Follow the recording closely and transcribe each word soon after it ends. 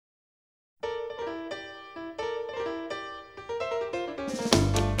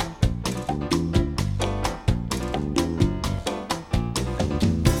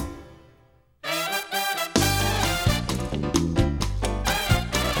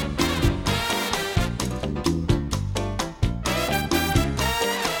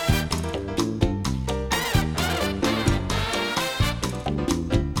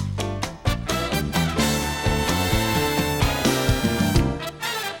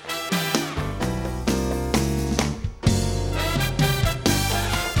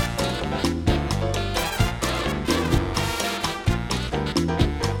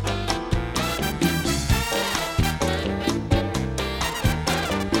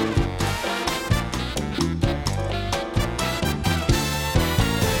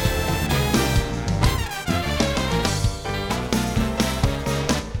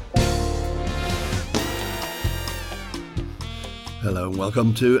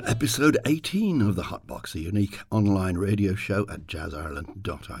Welcome to episode 18 of The Hotbox, a unique online radio show at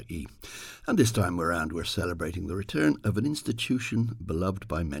jazzireland.ie. And this time around we're celebrating the return of an institution beloved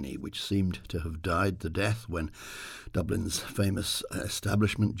by many, which seemed to have died the death when Dublin's famous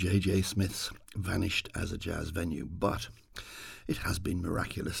establishment, J.J. Smith's, vanished as a jazz venue. But it has been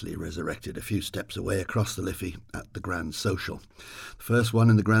miraculously resurrected a few steps away across the Liffey at the Grand Social. The first one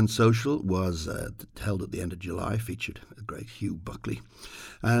in the Grand Social was held at the end of July, featured the great Hugh Buckley.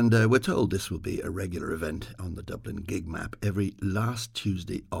 And we're told this will be a regular event on the Dublin gig map every last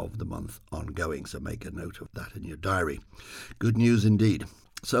Tuesday of the month ongoing, so make a note of that in your diary. Good news indeed.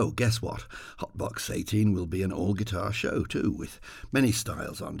 So, guess what? Hotbox 18 will be an all-guitar show too, with many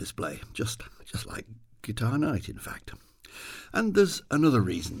styles on display, just like Guitar Night, in fact. And there's another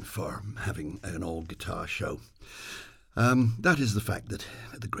reason for having an all-guitar show. That is the fact that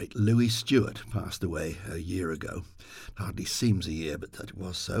the great Louis Stewart passed away a year ago. Hardly seems a year, but that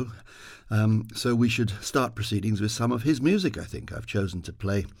was so. So we should start proceedings with some of his music, I think. I've chosen to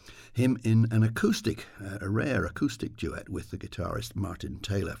play him in an acoustic, a rare acoustic duet with the guitarist Martin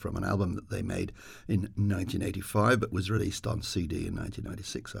Taylor from an album that they made in 1985 but was released on CD in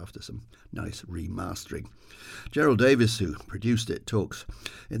 1996 after some nice remastering. Gerald Davis, who produced it, talks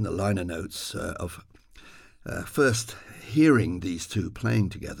in the liner notes of first hearing these two playing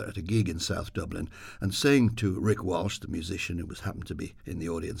together at a gig in South Dublin and saying to Rick Walsh, the musician who happened to be in the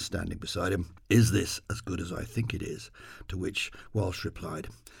audience standing beside him, "Is this as good as I think it is?" To which Walsh replied,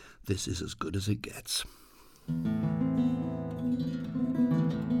 "This is as good as it gets."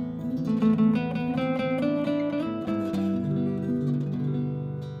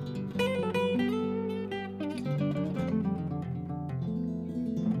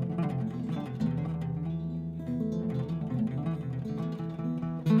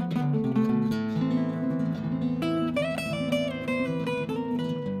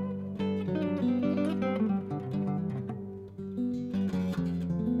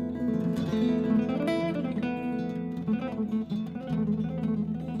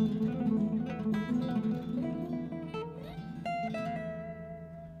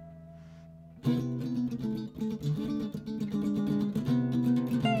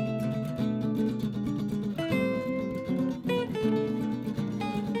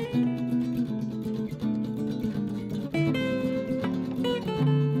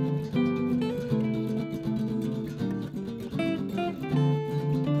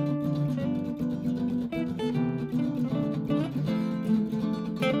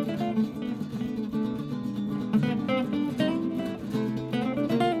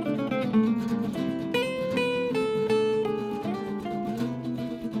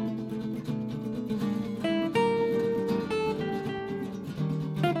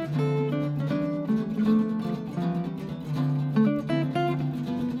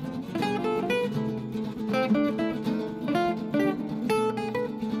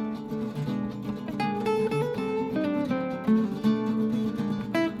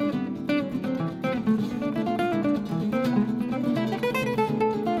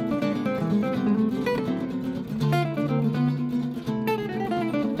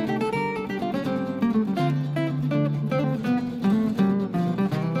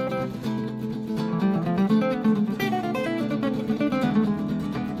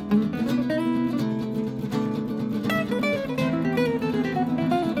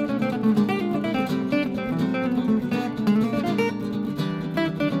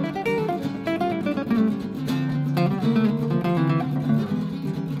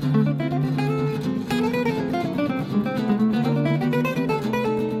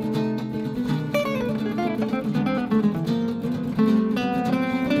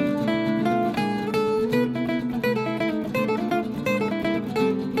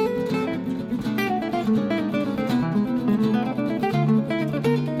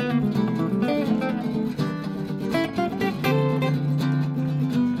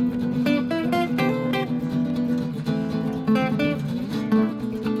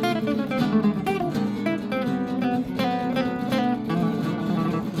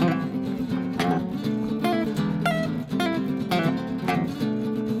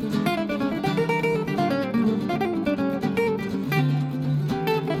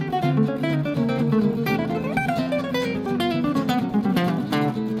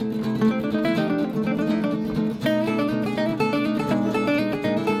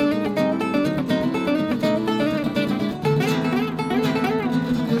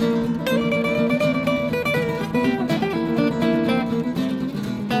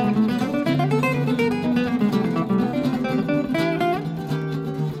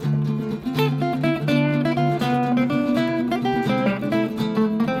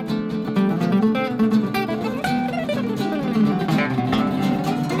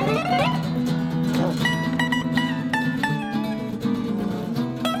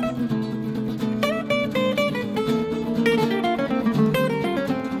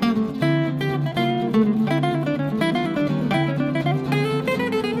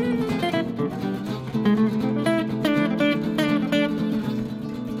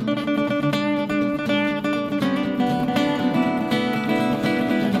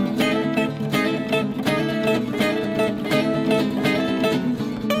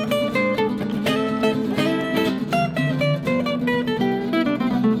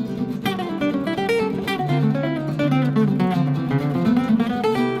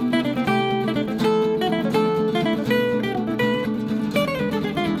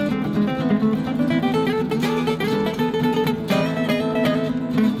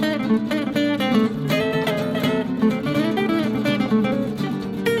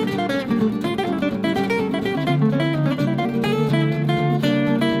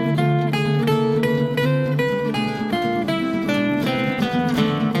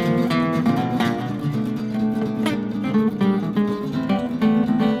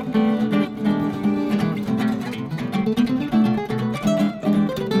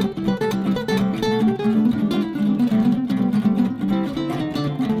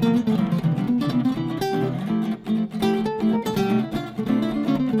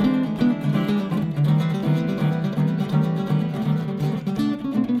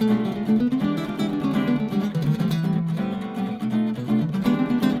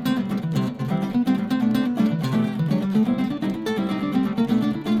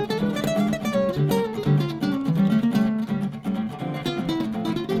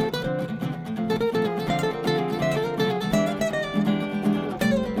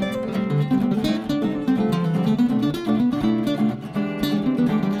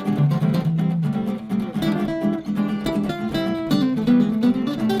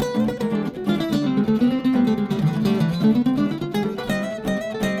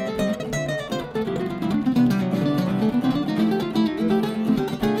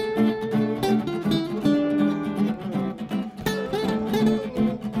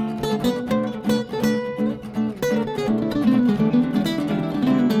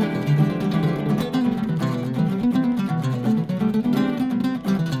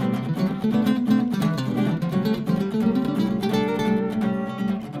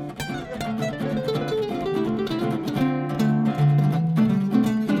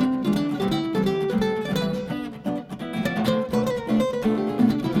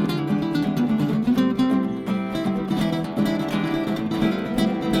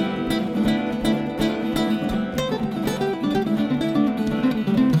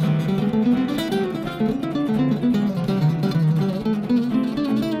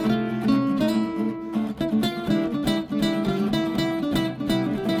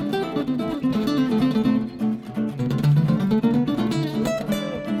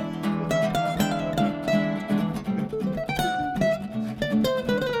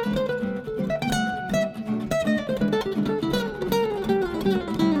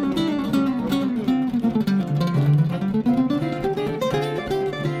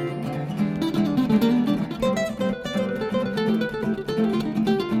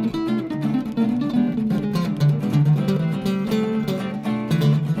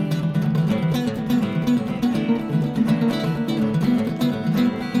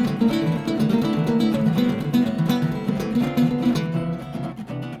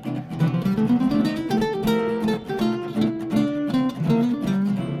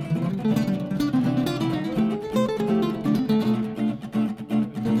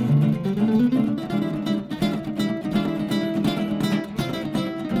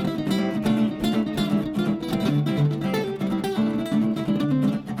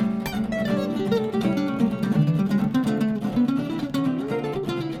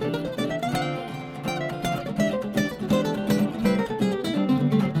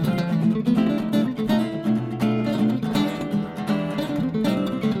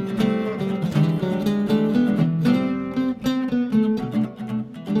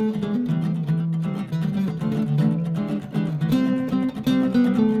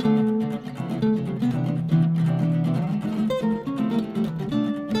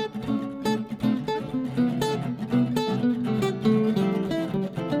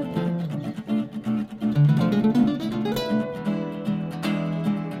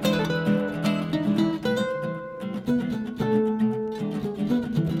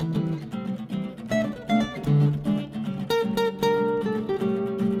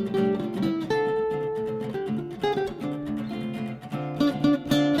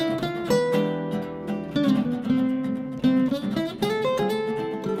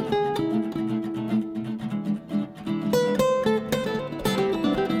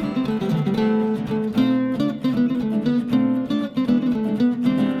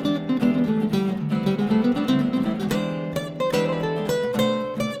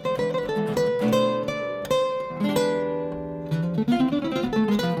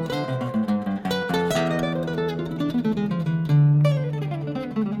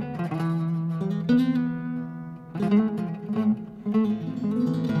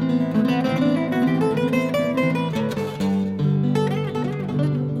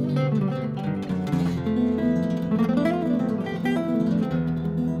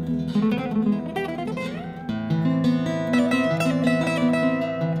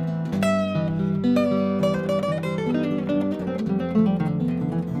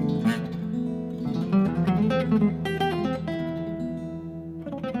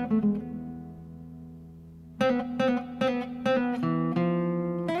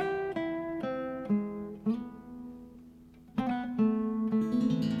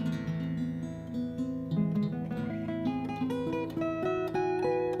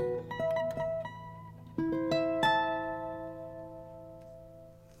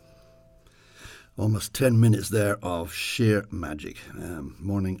 Almost 10 minutes there of sheer magic.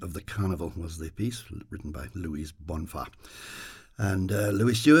 Morning of the Carnival was the piece, written by Louise Bonfa. And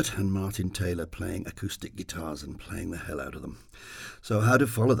Louis Stewart and Martin Taylor playing acoustic guitars and playing the hell out of them. So how to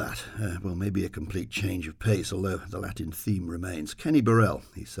follow that? Well, maybe a complete change of pace, although the Latin theme remains. Kenny Burrell,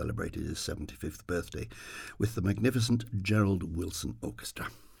 he celebrated his 75th birthday with the magnificent Gerald Wilson Orchestra.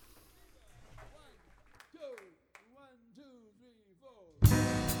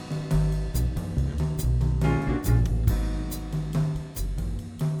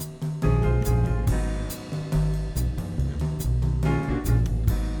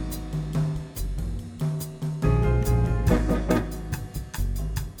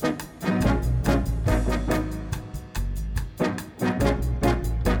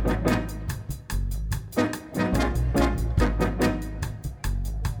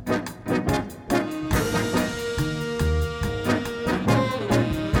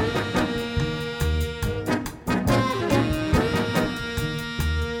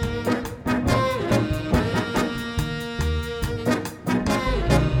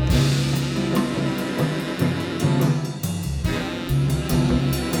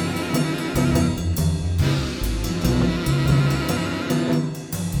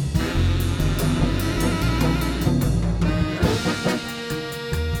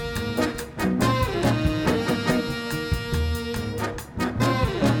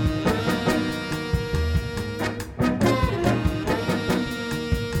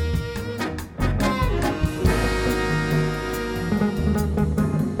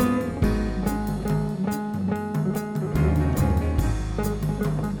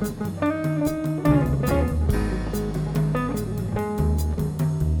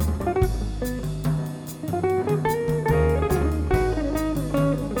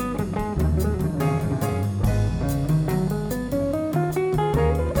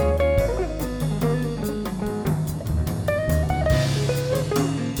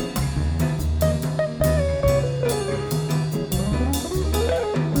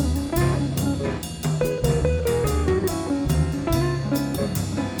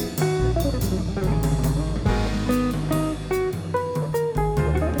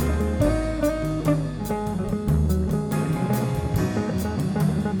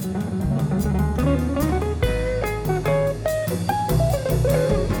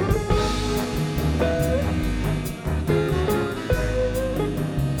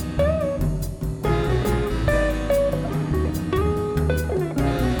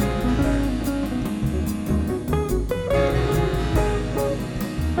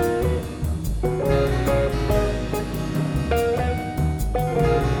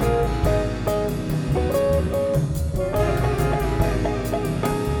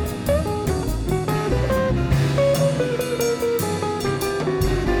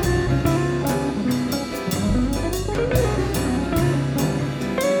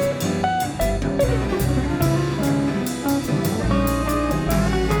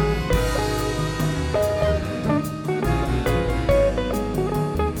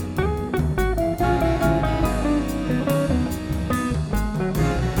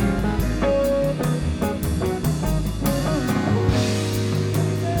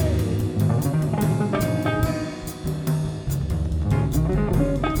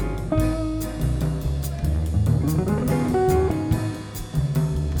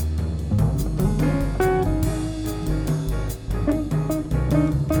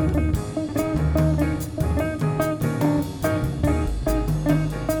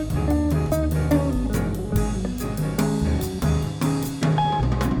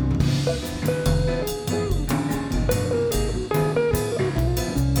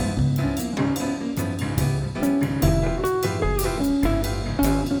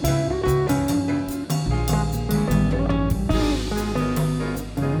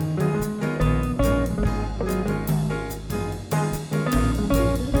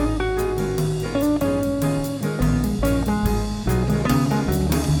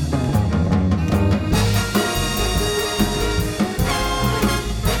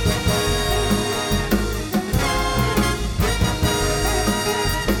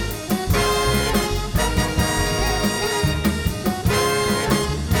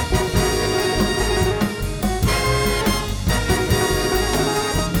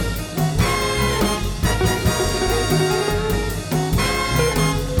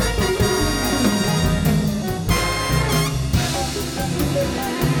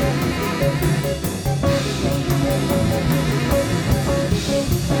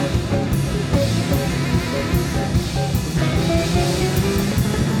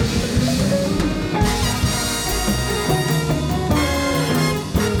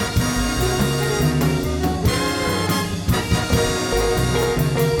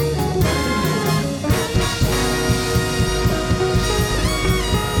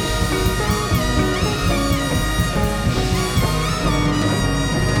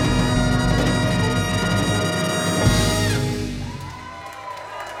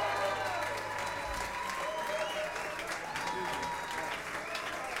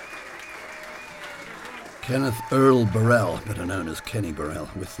 Kenneth Earl Burrell, better known as Kenny Burrell,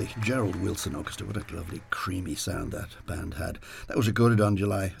 with the Gerald Wilson Orchestra. What a lovely, creamy sound that band had. That was recorded on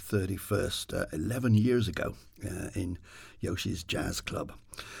July 31st, 11 years ago, in Yoshi's Jazz Club,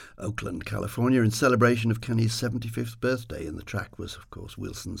 Oakland, California, in celebration of Kenny's 75th birthday. And the track was, of course,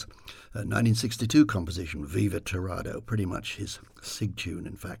 Wilson's 1962 composition, Viva Torado, pretty much his sig tune,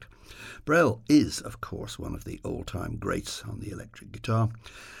 in fact. Burrell is, of course, one of the all-time greats on the electric guitar.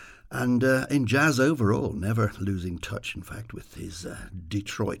 And in jazz overall, never losing touch, in fact, with his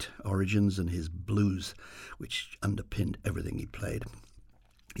Detroit origins and his blues, which underpinned everything he played.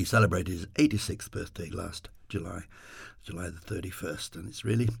 He celebrated his 86th birthday last July the 31st, and it's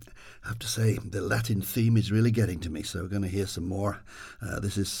really, I have to say, the Latin theme is really getting to me, so we're going to hear some more.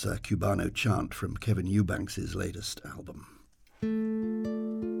 This is Cubano Chant from Kevin Eubanks' latest album.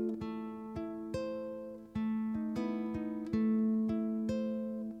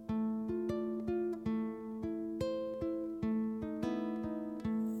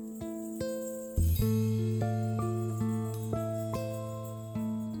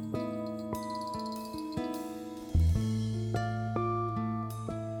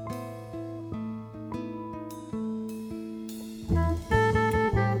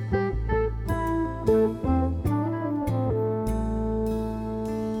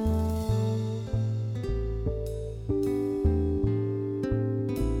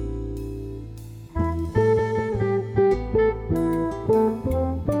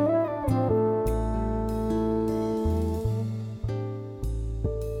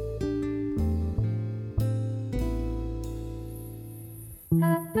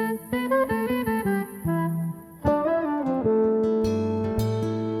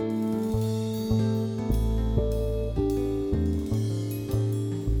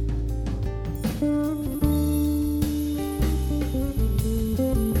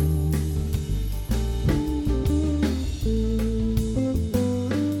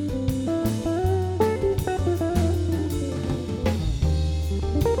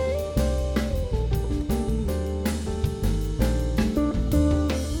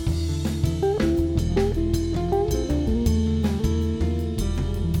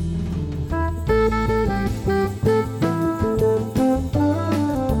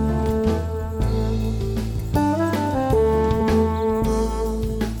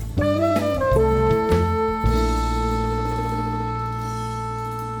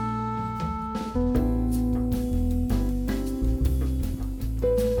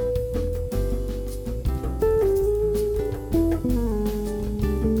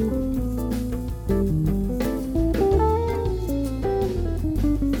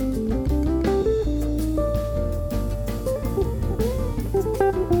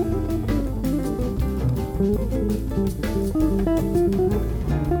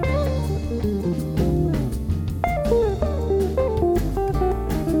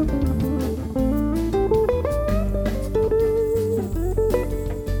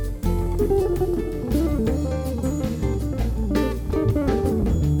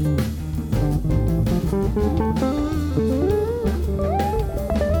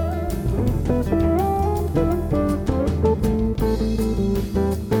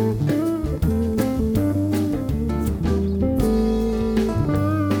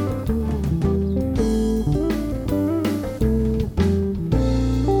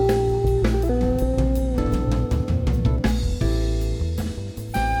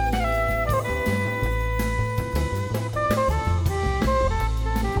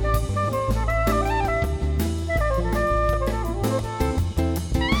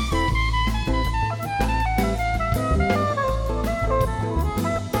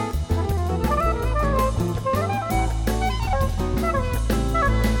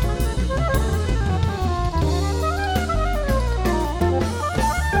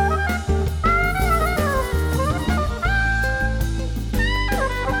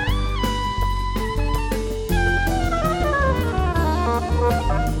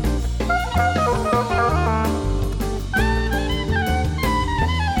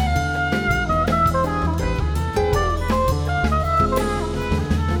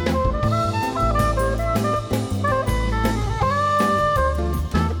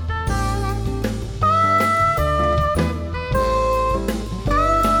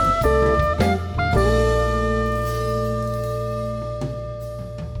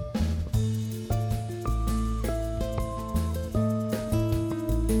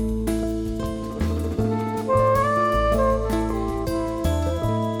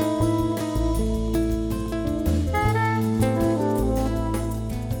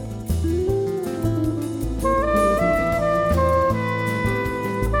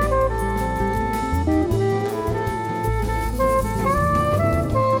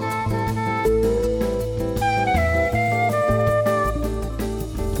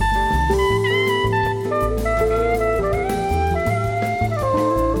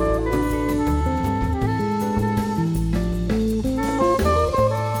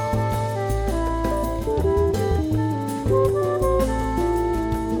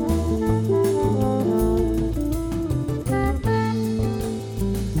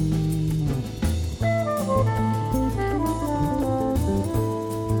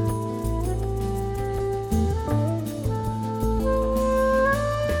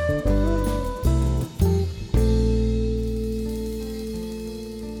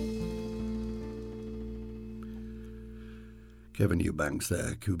 Kevin Eubanks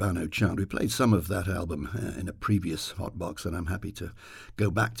there, Cubano Chant. We played some of that album in a previous Hotbox, and I'm happy to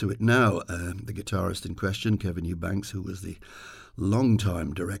go back to it now. The guitarist in question, Kevin Eubanks, who was the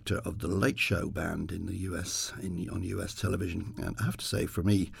long-time director of the Late Show band in the US, on US television. And I have to say, for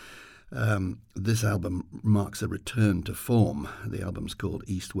me, this album marks a return to form. The album's called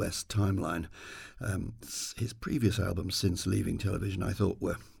East West Timeline. His previous albums since leaving television I thought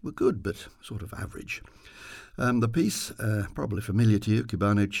were good, but sort of average. The piece, probably familiar to you,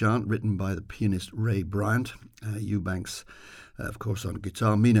 Cubano Chant, written by the pianist Ray Bryant. Eubanks, of course, on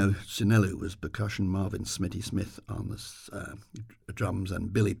guitar. Mino Sinelu was percussion. Marvin Smitty Smith on the drums.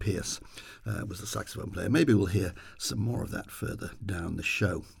 And Billy Pierce was the saxophone player. Maybe we'll hear some more of that further down the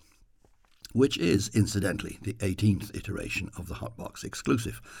show, which is, incidentally, the 18th iteration of the Hotbox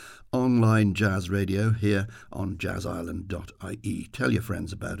exclusive online jazz radio here on jazzisland.ie. Tell your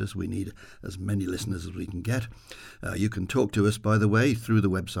friends about us. We need as many listeners as we can get. You can talk to us, by the way, through the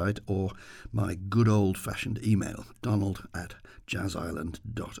website or my good old-fashioned email,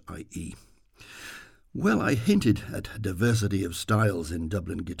 donald@jazzisland.ie. Well, I hinted at diversity of styles in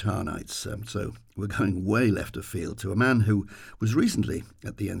Dublin Guitar Nights, so we're going way left of field to a man who was recently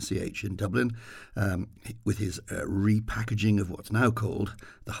at the NCH in Dublin with his repackaging of what's now called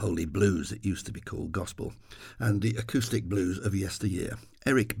the Holy Blues. It used to be called Gospel, and the acoustic blues of yesteryear.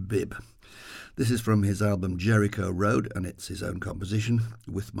 Eric Bibb. This is from his album Jericho Road, and it's his own composition,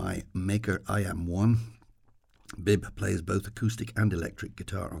 With My Maker I Am One. Bibb plays both acoustic and electric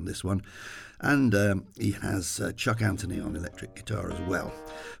guitar on this one, and he has Chuck Anthony on electric guitar as well.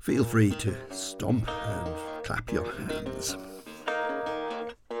 Feel free to stomp and clap your hands.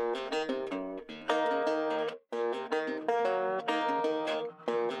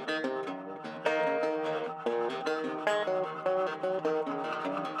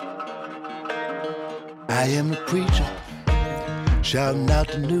 I am the preacher, shouting out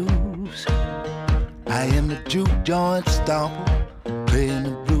the news. I am the juke joint stomper, playing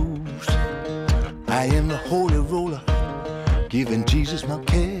the blues. I am the holy roller, giving Jesus my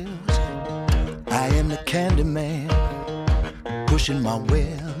cares. I am the candy man, pushing my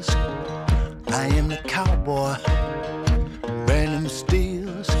wares. I am the cowboy, branding the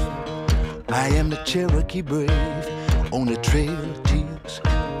steers. I am the Cherokee brave, on the trail of tears.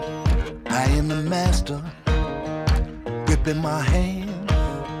 I am the master, gripping my hand.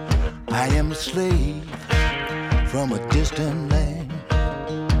 I am a slave from a distant land.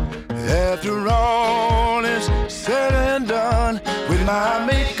 After all is said and done, with my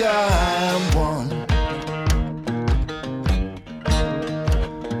maker I'm one.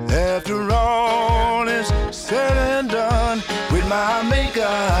 After all is said and done, with my maker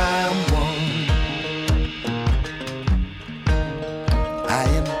I'm one. I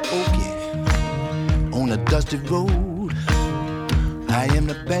am the okie on a dusty road. I am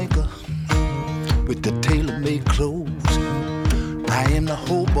the banker with the tailor-made clothes. I am the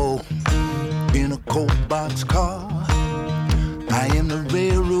hobo in a cold box car. I am the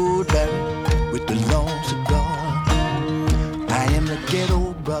railroad baron with the long cigar. I am the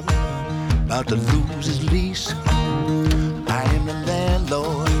ghetto brother about to lose his lease. I am the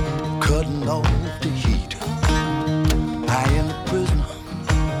landlord cutting off the heat. I am the prisoner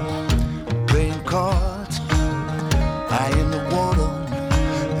playing cards. I am the water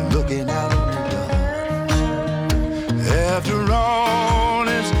looking out on the yard. After all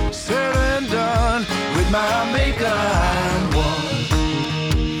is said and done, with my maker I'm one.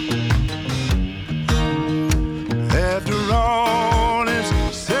 After all is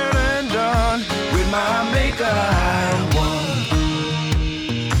said and done, with my maker I'm one.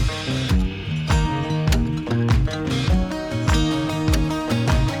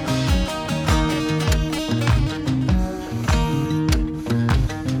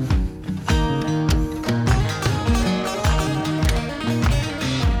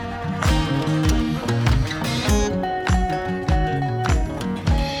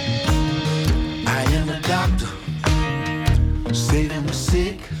 Saving the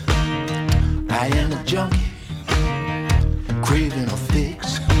sick, I am the junkie, craving a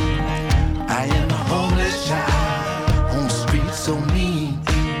fix. I am the homeless child on the street so mean.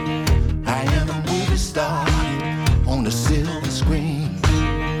 I am the movie star on the silver screen.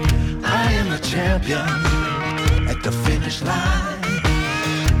 I am the champion at the finish line.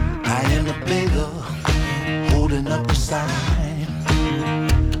 I am the beggar holding up the sign.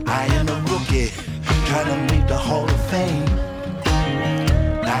 I am the rookie trying to meet the Hall of Fame.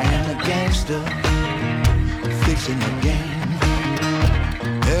 I am the gangster, fixing the game.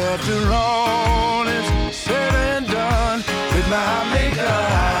 After all is said and done, with my maker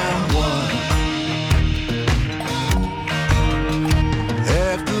I'm one.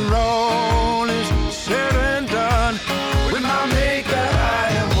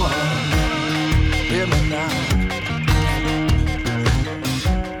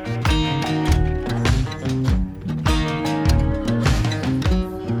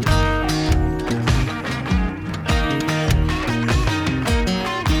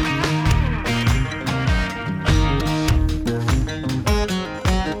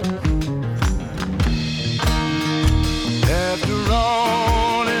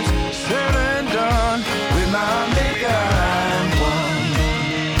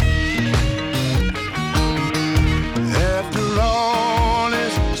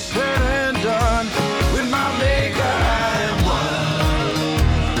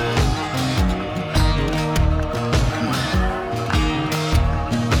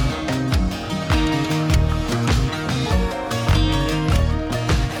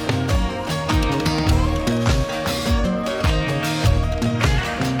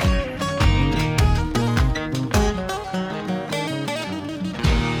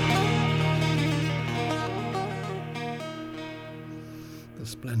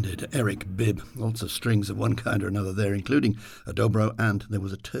 Splendid. Eric Bibb. Lots of strings of one kind or another there, including a dobro, and there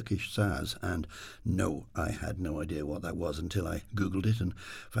was a Turkish saz. And no, I had no idea what that was until I Googled it and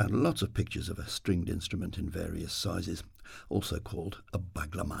found lots of pictures of a stringed instrument in various sizes, also called a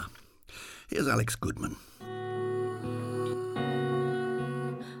baglama. Here's Alex Goodman.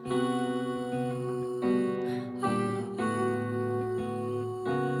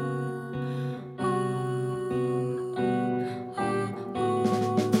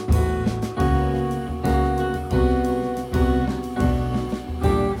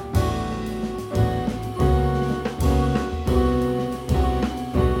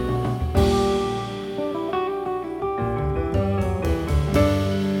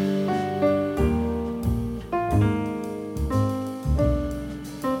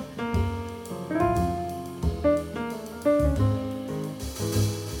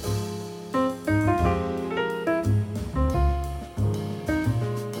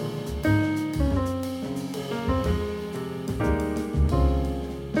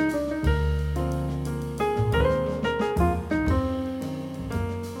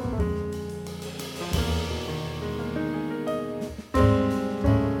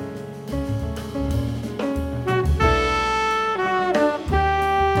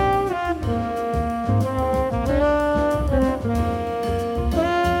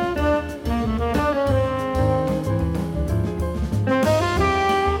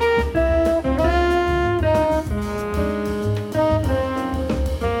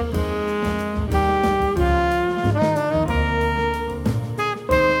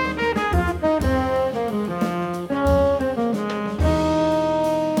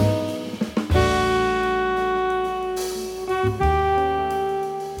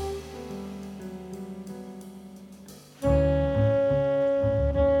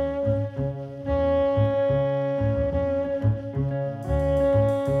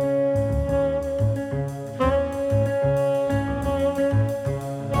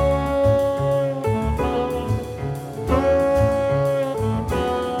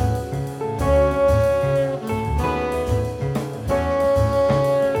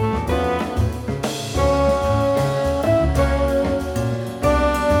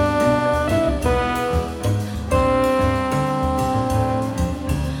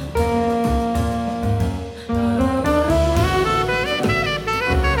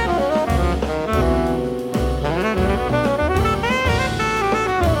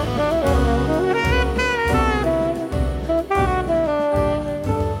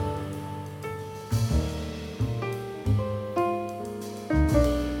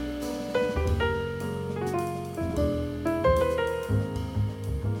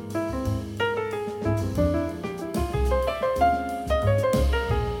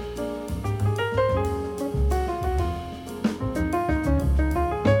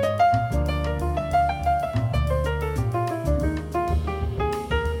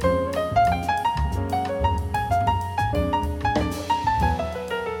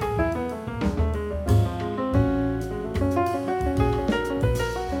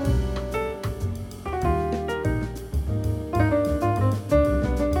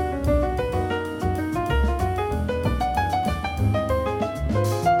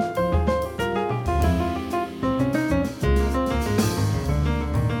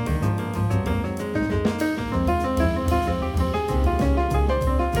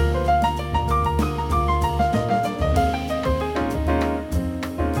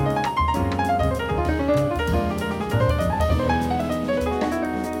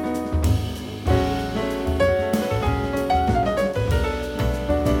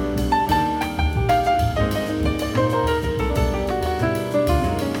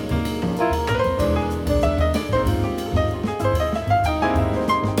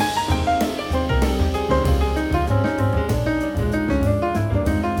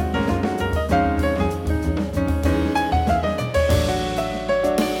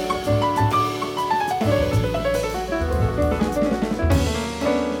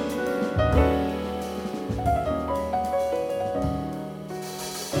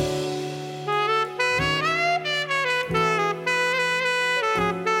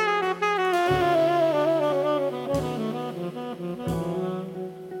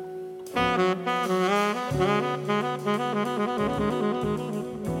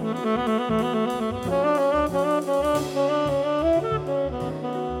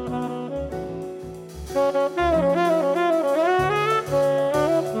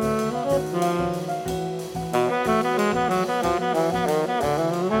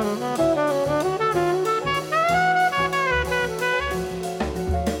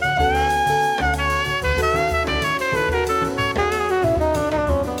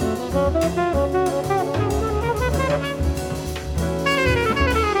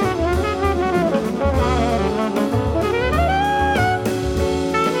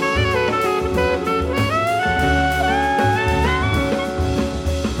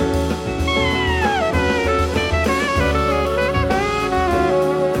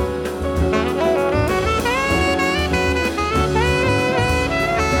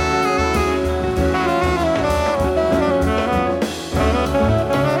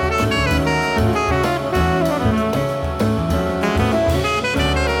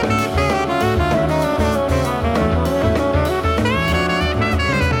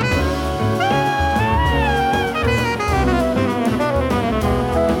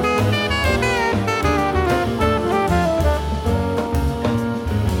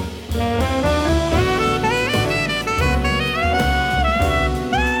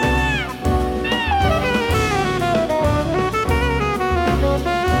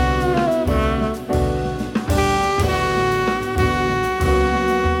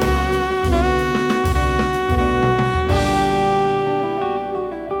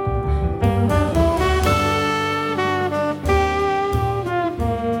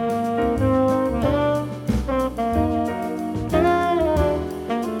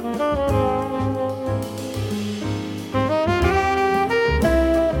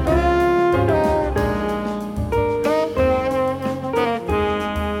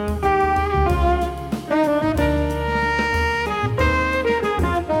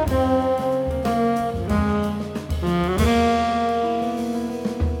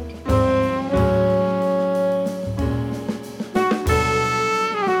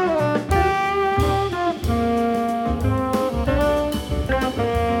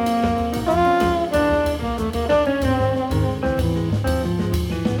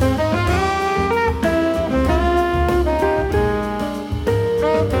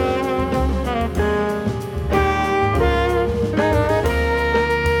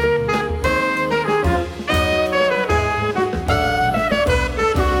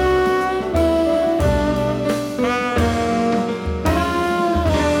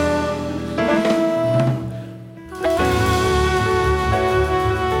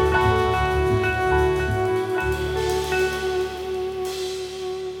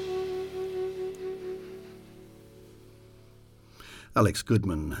 Alex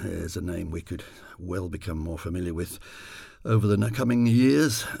Goodman is a name we could well become more familiar with over the coming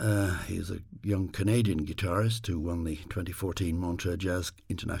years. He's a young Canadian guitarist who won the 2014 Montreux Jazz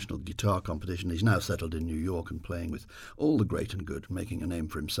International Guitar Competition. He's now settled in New York and playing with all the great and good, making a name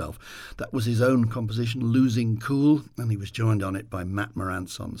for himself. That was his own composition, Losing Cool, and he was joined on it by Matt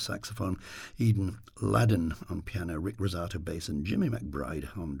Morantz on saxophone, Eden Ladden on piano, Rick Rosato bass and Jimmy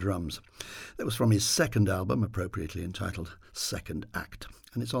McBride on drums. That was from his second album, appropriately entitled Second Act,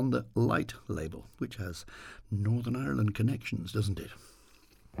 and it's on the Light label, which has Northern Ireland connections, doesn't it?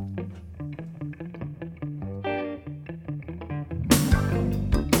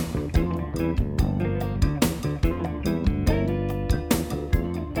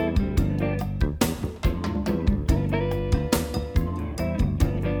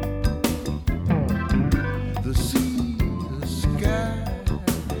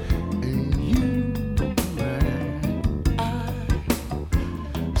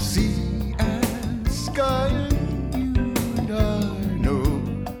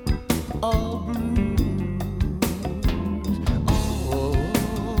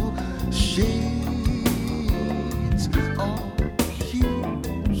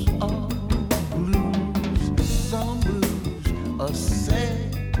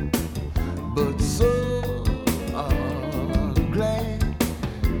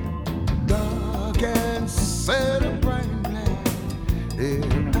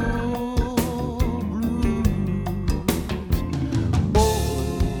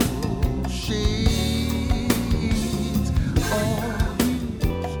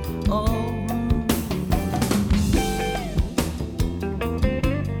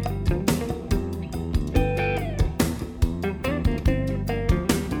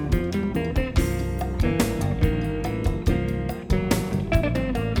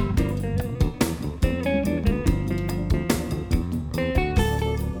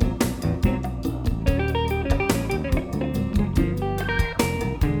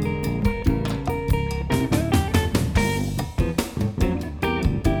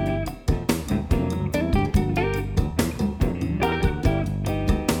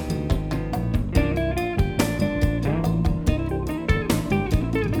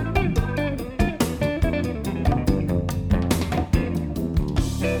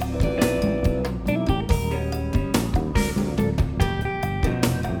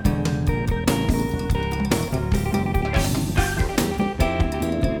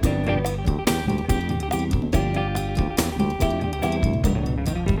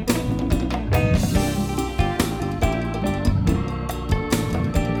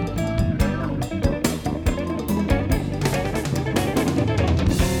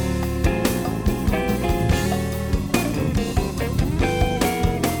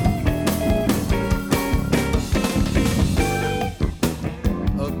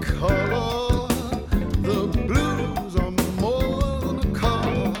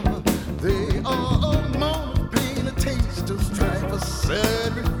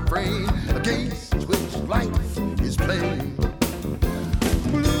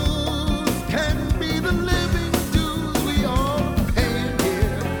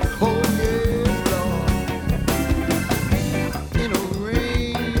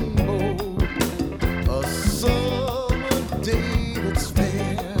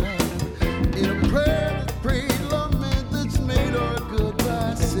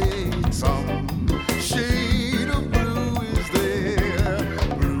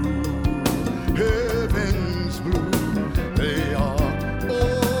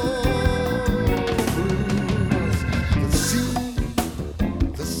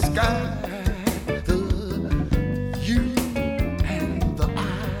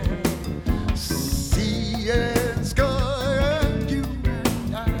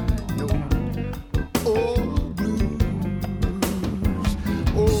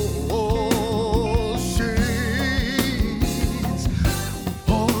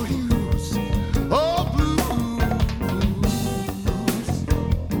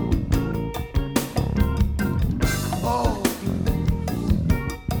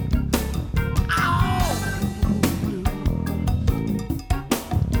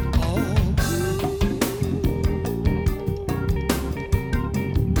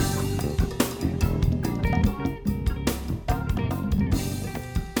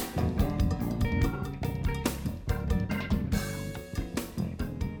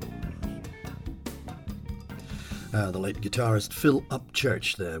 The late guitarist Phil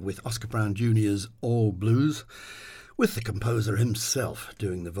Upchurch there with Oscar Brown Jr.'s All Blues, with the composer himself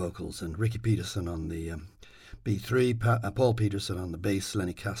doing the vocals and Ricky Peterson on the B3, Paul Peterson on the bass,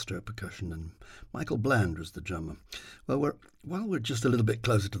 Lenny Castro percussion, and Michael Bland was the drummer. Well, while we're just a little bit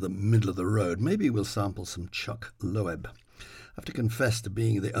closer to the middle of the road, maybe we'll sample some Chuck Loeb. I have to confess to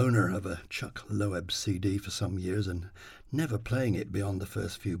being the owner of a Chuck Loeb CD for some years and never playing it beyond the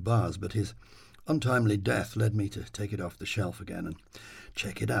first few bars, but his untimely death led me to take it off the shelf again and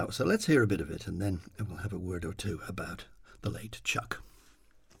check it out. So let's hear a bit of it, and then we'll have a word or two about the late Chuck.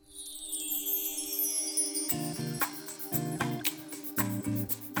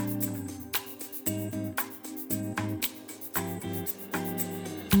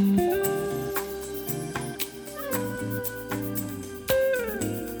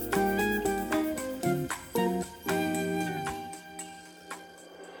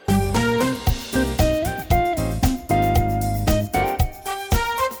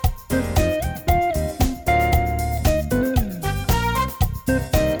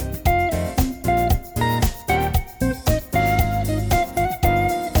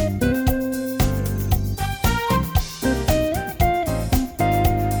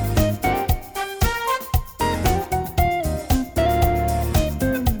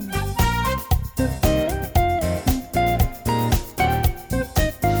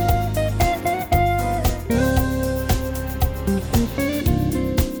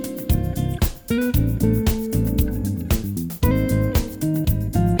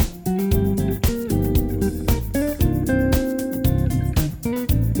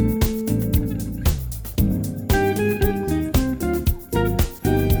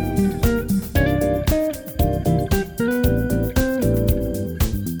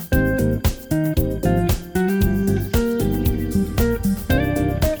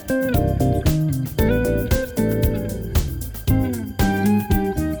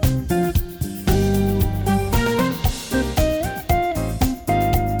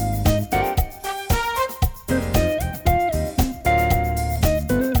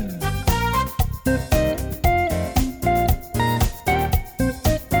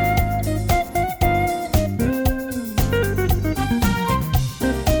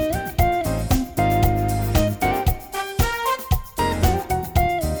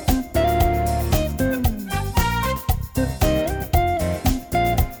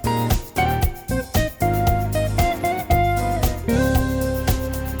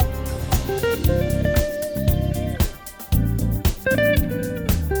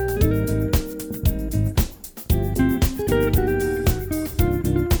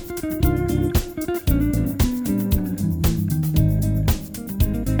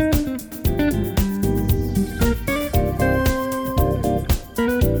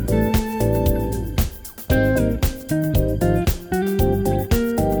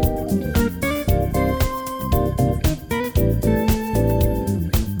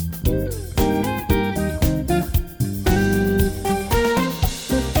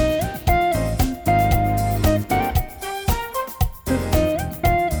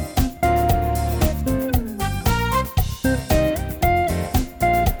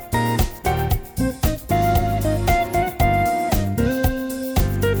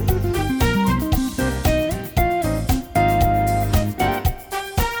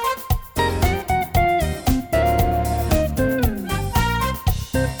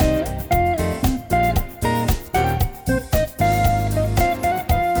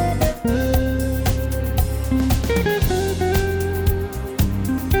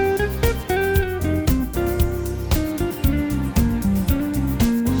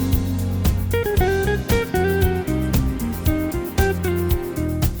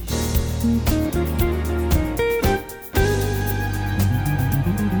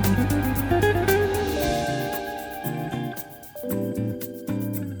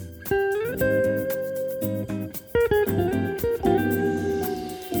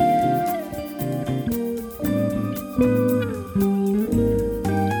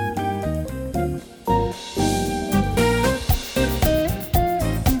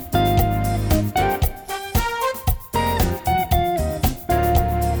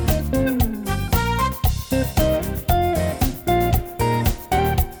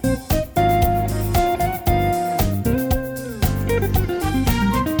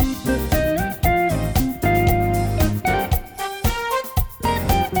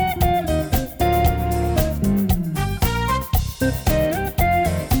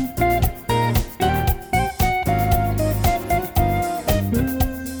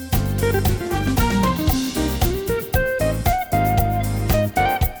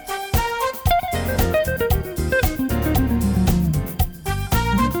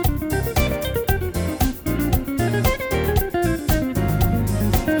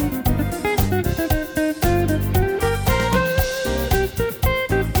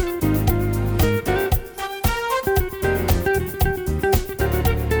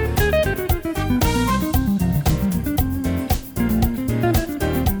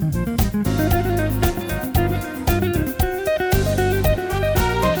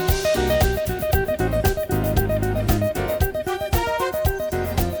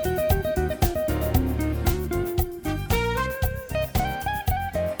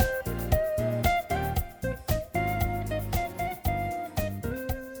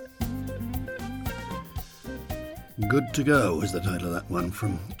 Good to Go is the title of that one,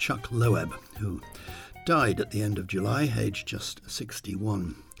 from Chuck Loeb, who died at the end of July, aged just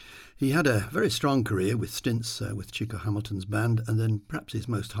 61. He had a very strong career with stints with Chico Hamilton's band, and then perhaps his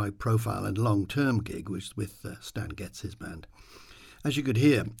most high-profile and long-term gig was with Stan Getz's band. As you could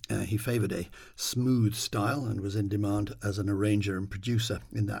hear, he favoured a smooth style and was in demand as an arranger and producer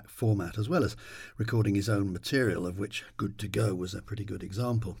in that format, as well as recording his own material, of which Good to Go was a pretty good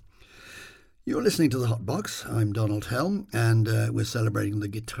example. You're listening to The Hot Box. I'm Donald Helme, and we're celebrating the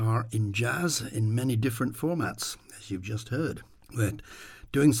guitar in jazz in many different formats, as you've just heard. We're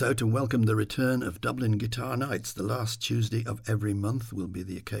doing so to welcome the return of Dublin Guitar Nights. The last Tuesday of every month will be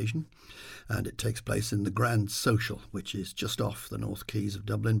the occasion, and it takes place in the Grand Social, which is just off the North Quays of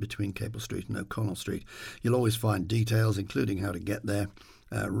Dublin between Capel Street and O'Connell Street. You'll always find details, including how to get there,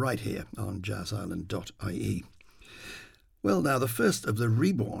 right here on jazzisland.ie. Well, now, the first of the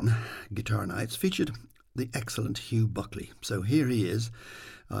reborn Guitar Nights featured the excellent Hugh Buckley. So here he is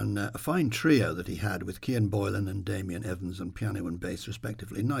on a fine trio that he had with Cian Boylan and Damien Evans on piano and bass,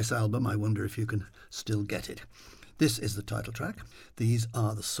 respectively. Nice album. I wonder if you can still get it. This is the title track. These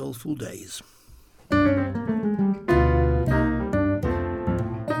are the Soulful Days.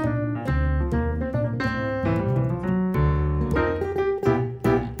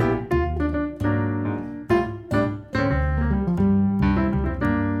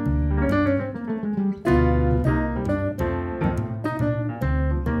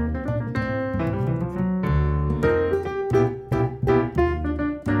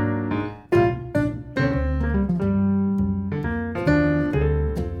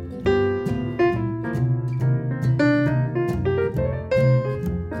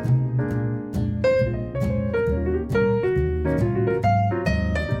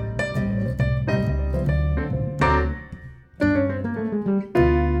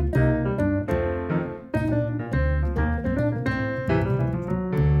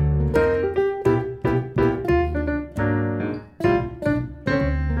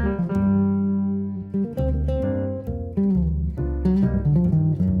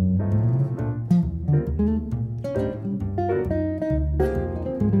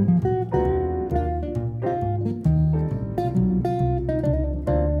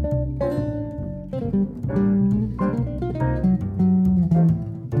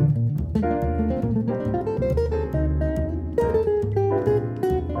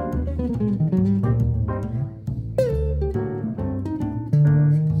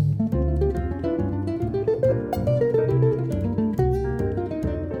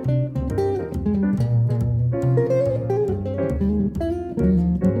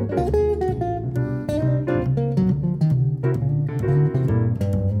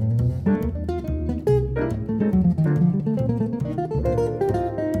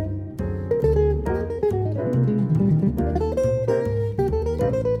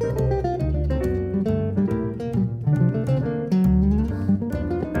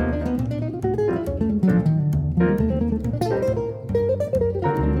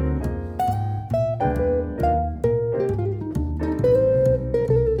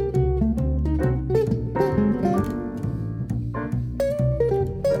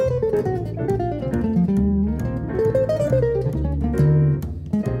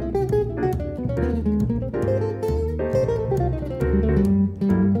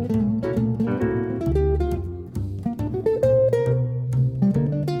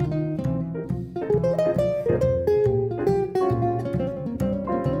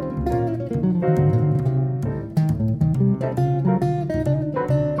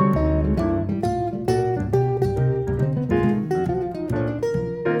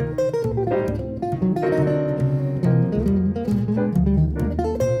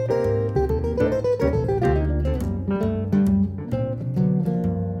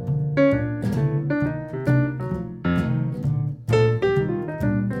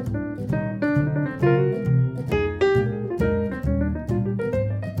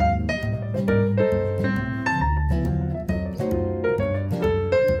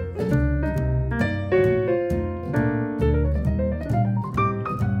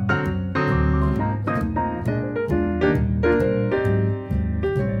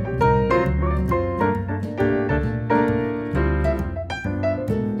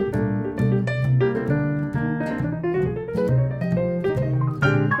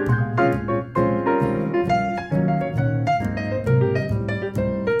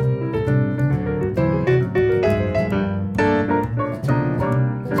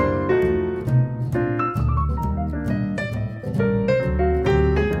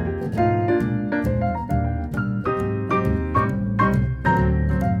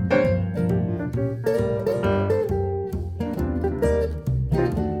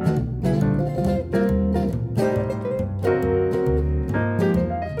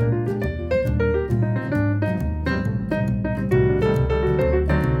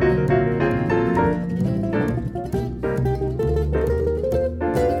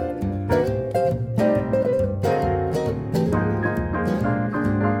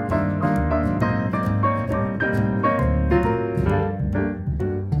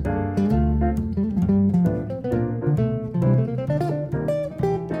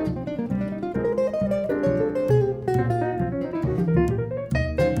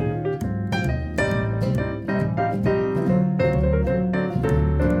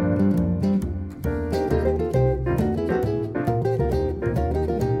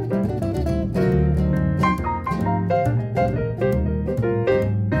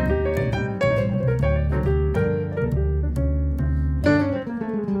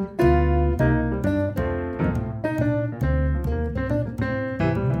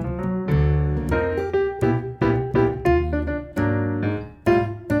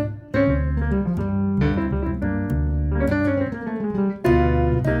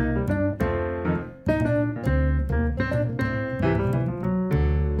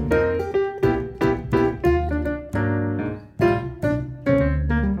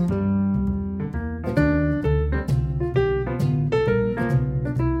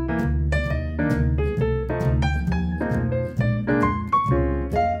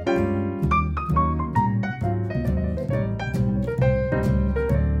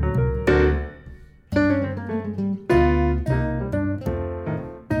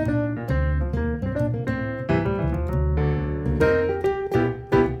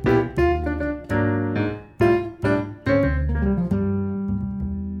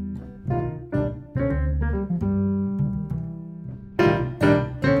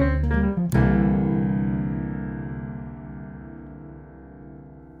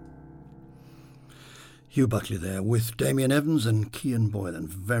 Hugh Buckley there with Damien Evans and Cian Boylan.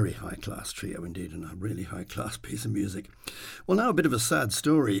 Very high-class trio indeed, and a really high-class piece of music. Well, now a bit of a sad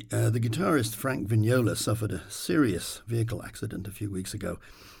story. The guitarist Frank Vignola suffered a serious vehicle accident a few weeks ago.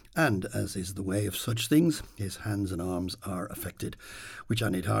 And, as is the way of such things, his hands and arms are affected, which I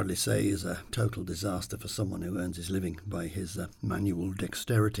need hardly say is a total disaster for someone who earns his living by his manual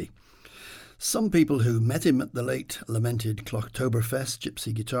dexterity. Some people who met him at the late lamented Clocktoberfest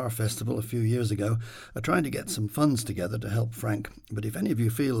Gypsy Guitar Festival a few years ago are trying to get some funds together to help Frank. But if any of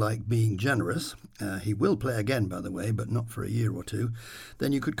you feel like being generous, he will play again, by the way, but not for a year or two,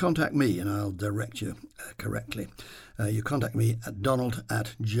 then you could contact me and I'll direct you correctly. You contact me at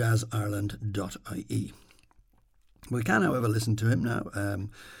donald@jazzireland.ie. We can, however, listen to him now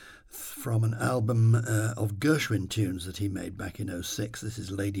from an album of Gershwin tunes that he made back in 2006. This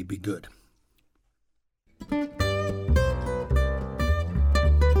is Lady Be Good.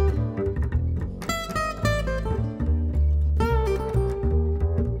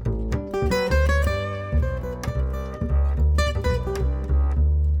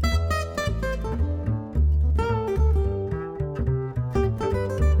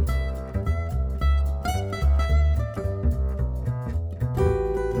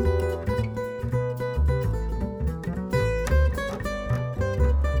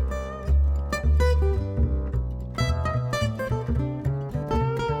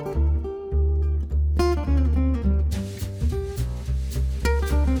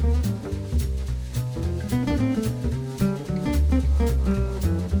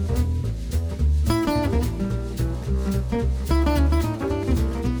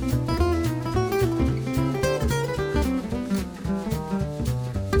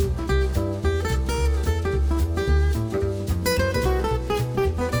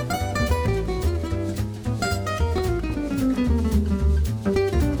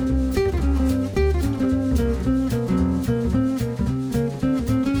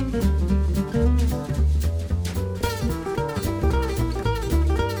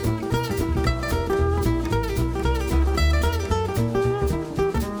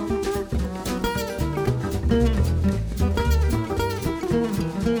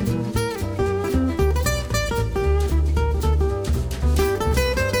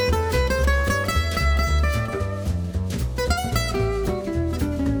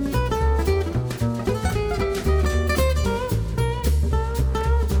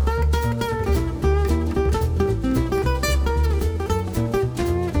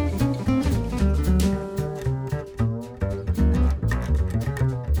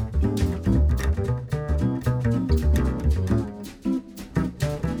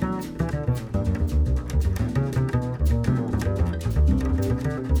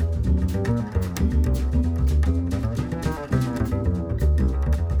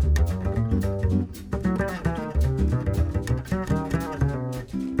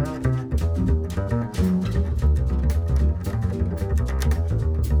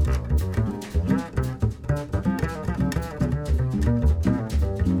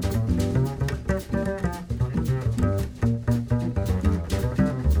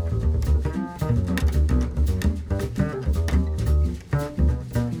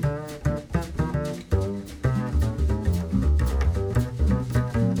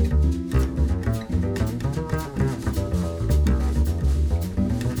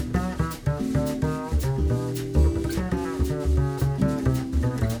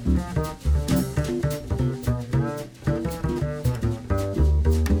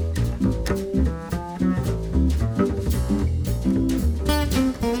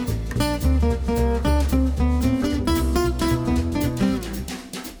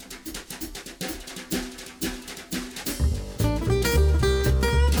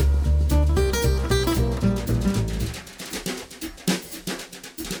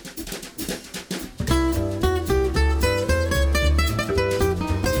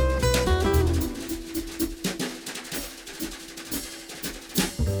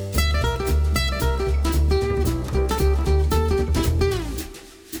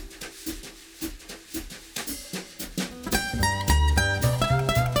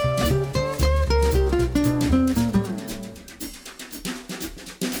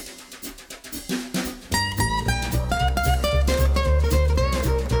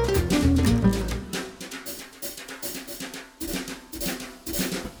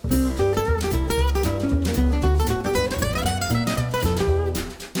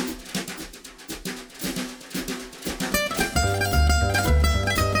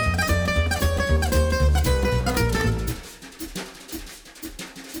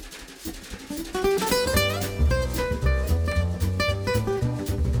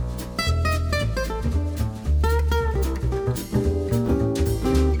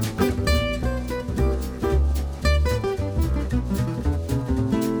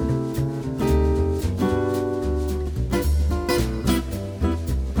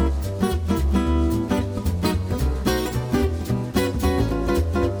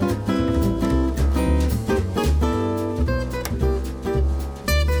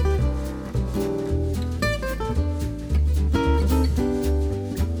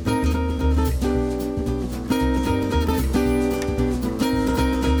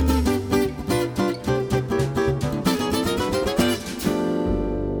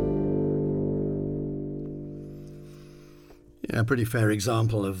 A pretty fair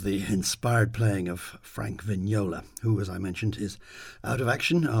example of the inspired playing of Frank Vignola, who, as I mentioned, is out of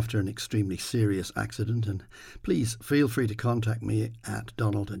action after an extremely serious accident. And please feel free to contact me at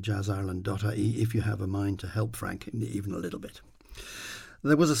donald@jazzireland.ie if you have a mind to help Frank even a little bit.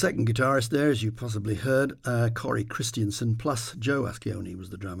 There was a second guitarist there, as you possibly heard, Corey Christiansen, plus Joe Ascioni was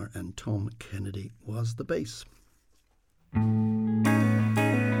the drummer and Tom Kennedy was the bass.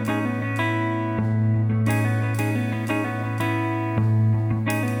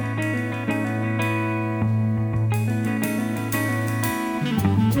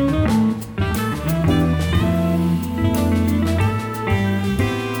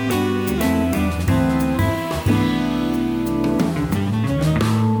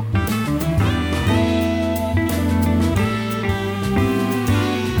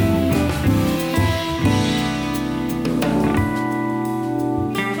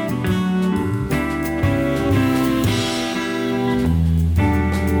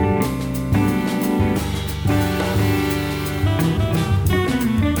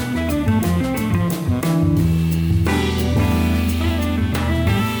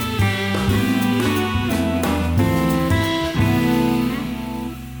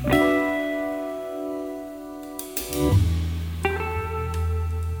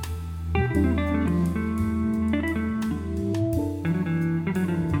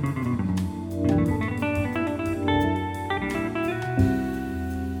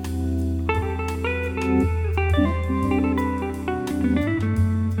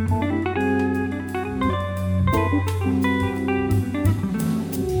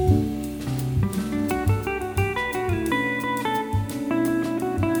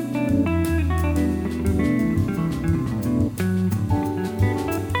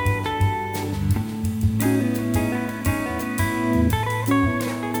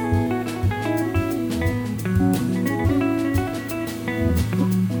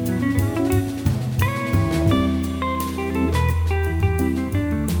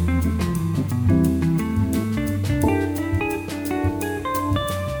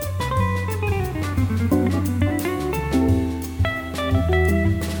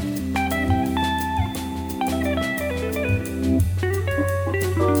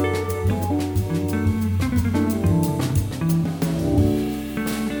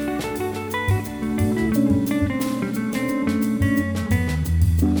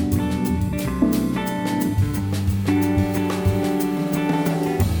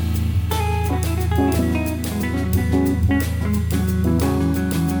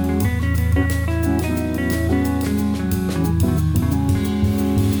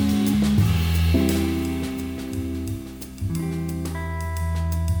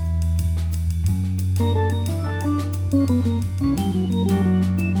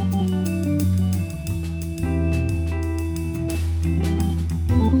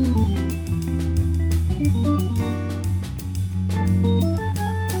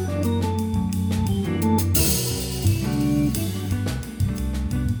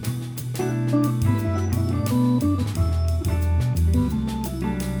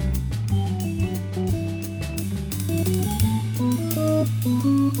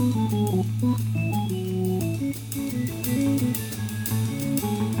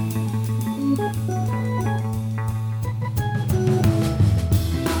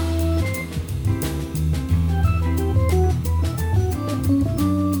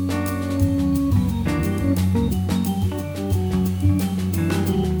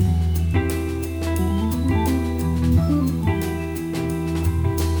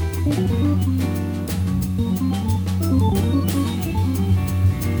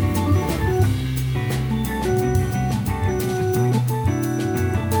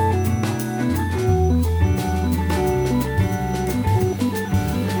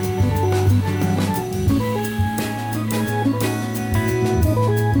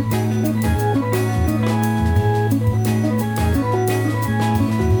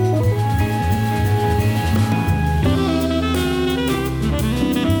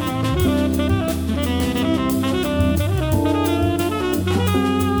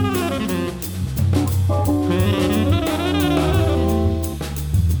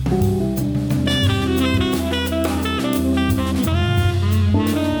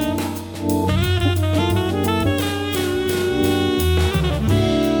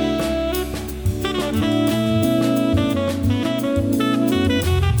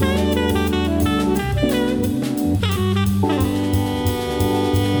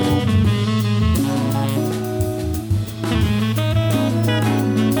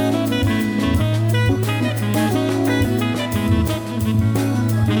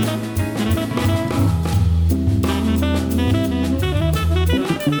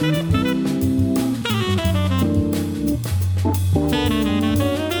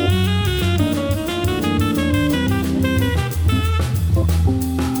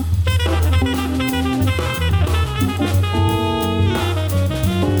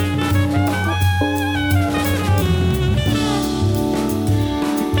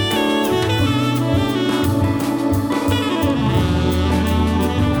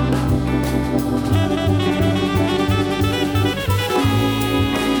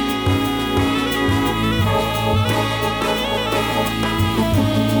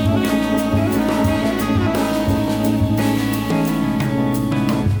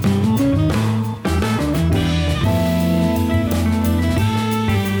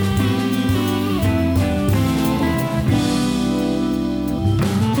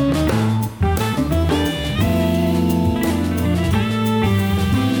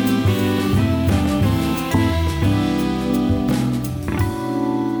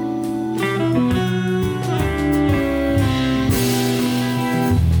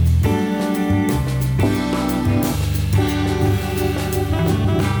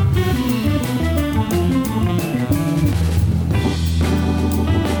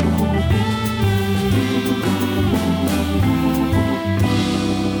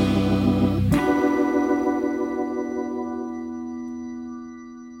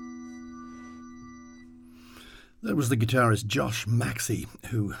 was the guitarist Josh Maxey,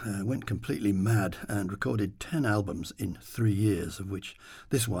 who went completely mad and recorded 10 albums in 3 years, of which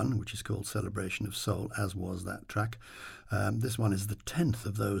this one, which is called Celebration of Soul, as was that track, this one is the 10th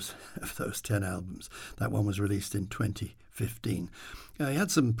of those 10 albums. That one was released in 2015. He had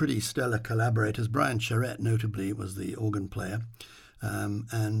some pretty stellar collaborators. Brian Charette, notably, was the organ player,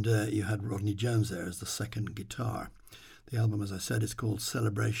 and you had Rodney Jones there as the second guitar. The album, as I said, is called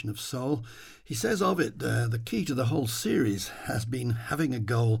Celebration of Soul. He says of it, the key to the whole series has been having a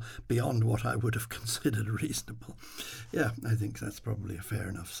goal beyond what I would have considered reasonable. Yeah, I think that's probably a fair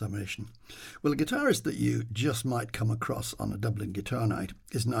enough summation. Well, a guitarist that you just might come across on a Dublin Guitar Night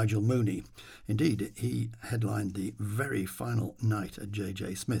is Nigel Mooney. Indeed, he headlined the very final night at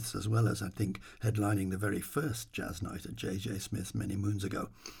J.J. Smith's, as well as, I think, headlining the very first jazz night at J.J. Smith's many moons ago.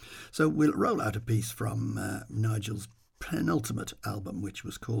 So we'll roll out a piece from Nigel's penultimate album, which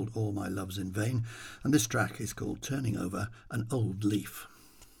was called All My Love's in Vain, and this track is called Turning Over an Old Leaf.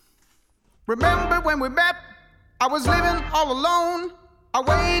 Remember when we met, I was living all alone. I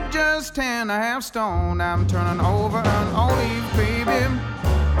weighed just 10.5 stone. I'm turning over an old leaf, baby.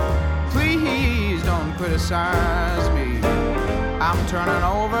 Please don't criticize me. I'm turning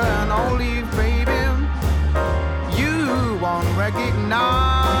over an old leaf, baby. You won't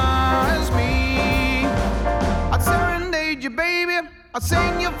recognize me. I'd serenade you, baby. I'd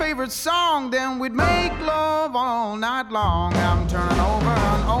sing your favorite song, then we'd make love all night long. I'm turning over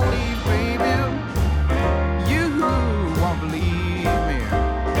an old leaf, baby. You won't believe me.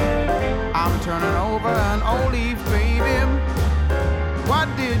 I'm turning over an old leaf, baby. Why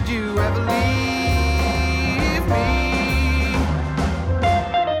did you ever leave me?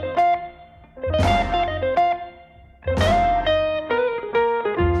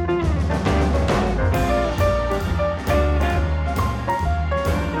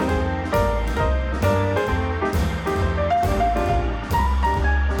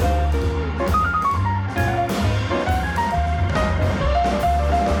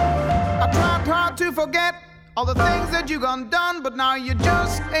 Forget all the things that you done, but now you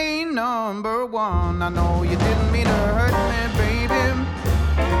just ain't number one. I know you didn't mean to hurt me, baby.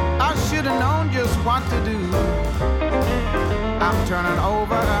 I should have known just what to do. I'm turning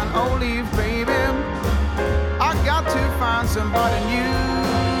over an old leaf, baby. I got to find somebody new.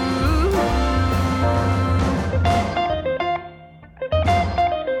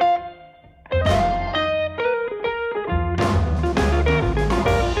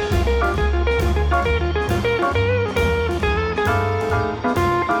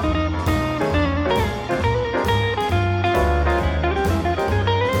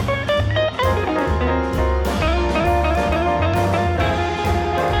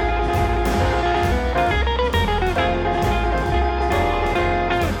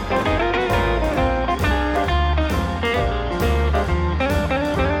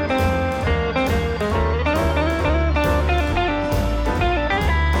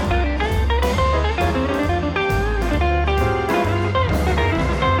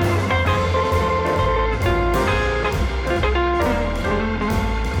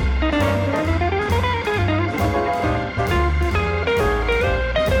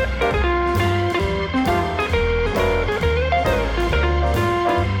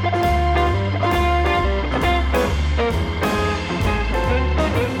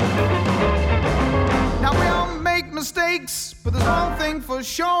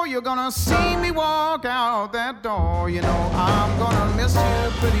 Sure, you're gonna see me walk out that door. You know I'm gonna miss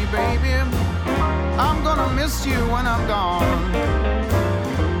you, pretty baby. I'm gonna miss you when I'm gone.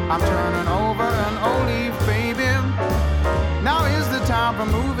 I'm turning over an old leaf, baby. Now is the time for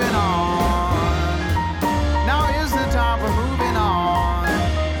moving on. Now is the time for moving on.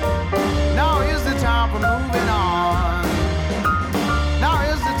 Now is the time for moving on. Now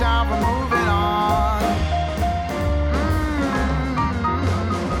is the time for moving on.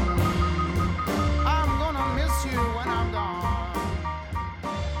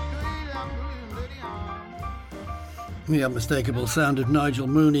 The unmistakable sound of Nigel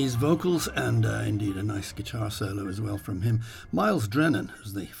Mooney's vocals, and indeed a nice guitar solo as well from him. Miles Drennan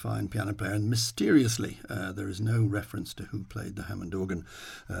is the fine piano player, and mysteriously there is no reference to who played the Hammond organ.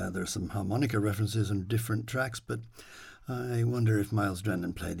 There are some harmonica references on different tracks, but I wonder if Miles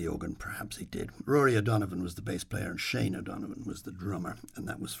Drennan played the organ. Perhaps he did. Rory O'Donovan was the bass player and Shane O'Donovan was the drummer, and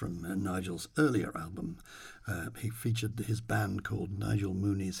that was from Nigel's earlier album. He featured his band called Nigel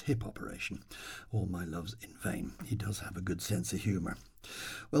Mooney's Hip Operation, All My Love's in Vain. He does have a good sense of humour.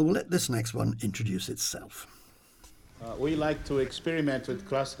 Well, we'll let this next one introduce itself. We like to experiment with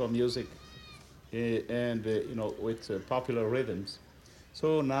classical music and with popular rhythms.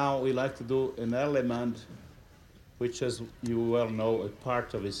 So now we like to do an element which, as you well know, a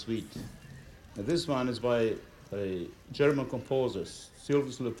part of his suite. This one is by a German composer,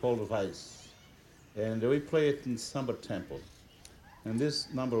 Sylvius Leopold Weiss, and we play it in samba tempo. And this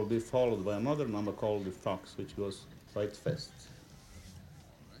number will be followed by another number called The Fox, which goes quite fast.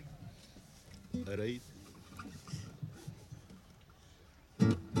 Right.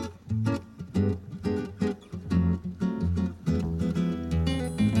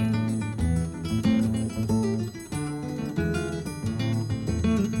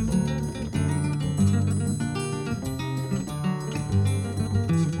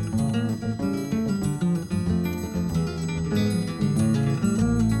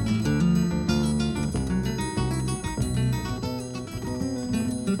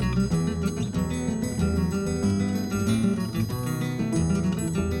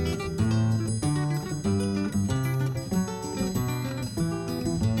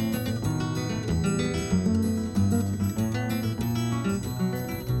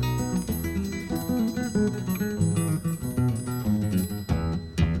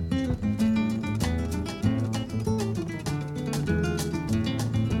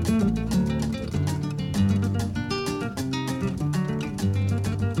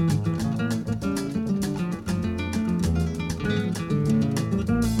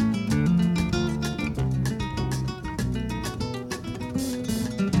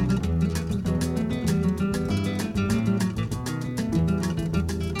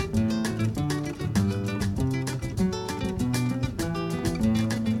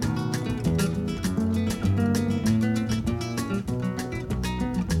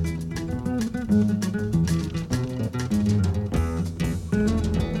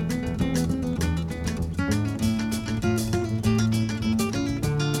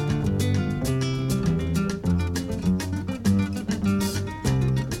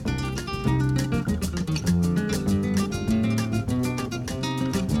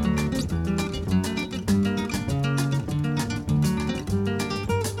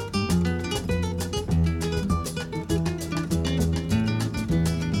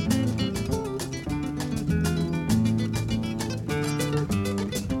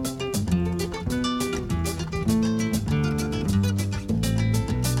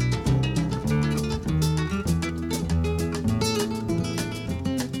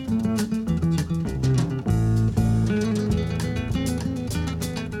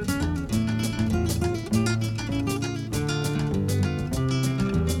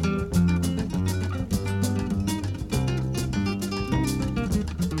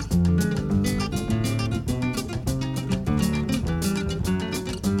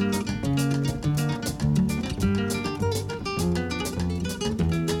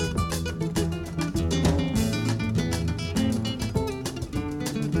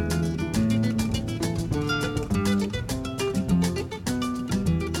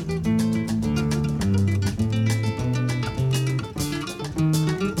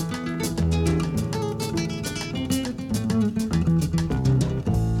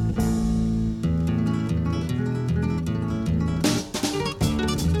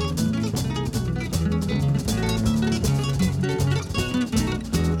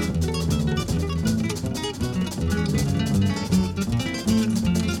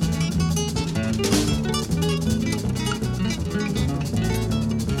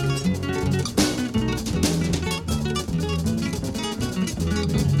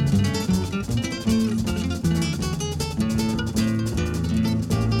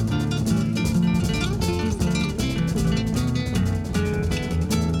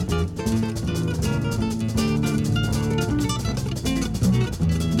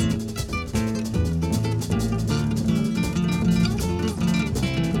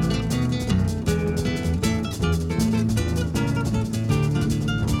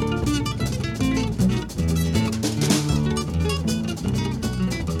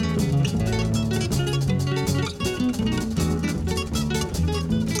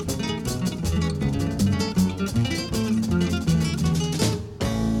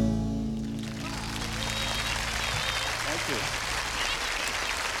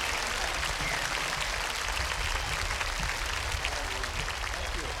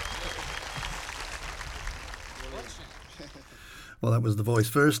 Well, that was the voice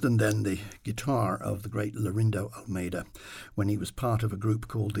first, and then the guitar of the great Laurindo Almeida when he was part of a group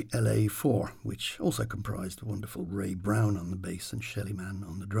called the LA4, which also comprised the wonderful Ray Brown on the bass and Shelly Mann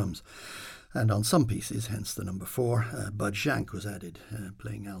on the drums. And on some pieces, hence the number 4, Bud Shank was added,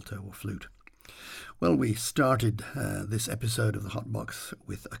 playing alto or flute. Well, we started this episode of the Hot Box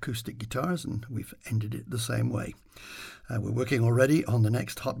with acoustic guitars, and we've ended it the same way. We're working already on the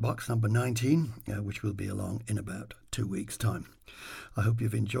next Hot Box, number 19, which will be along in about 2 weeks' time. I hope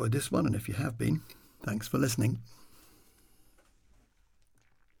you've enjoyed this one, and if you have been, thanks for listening.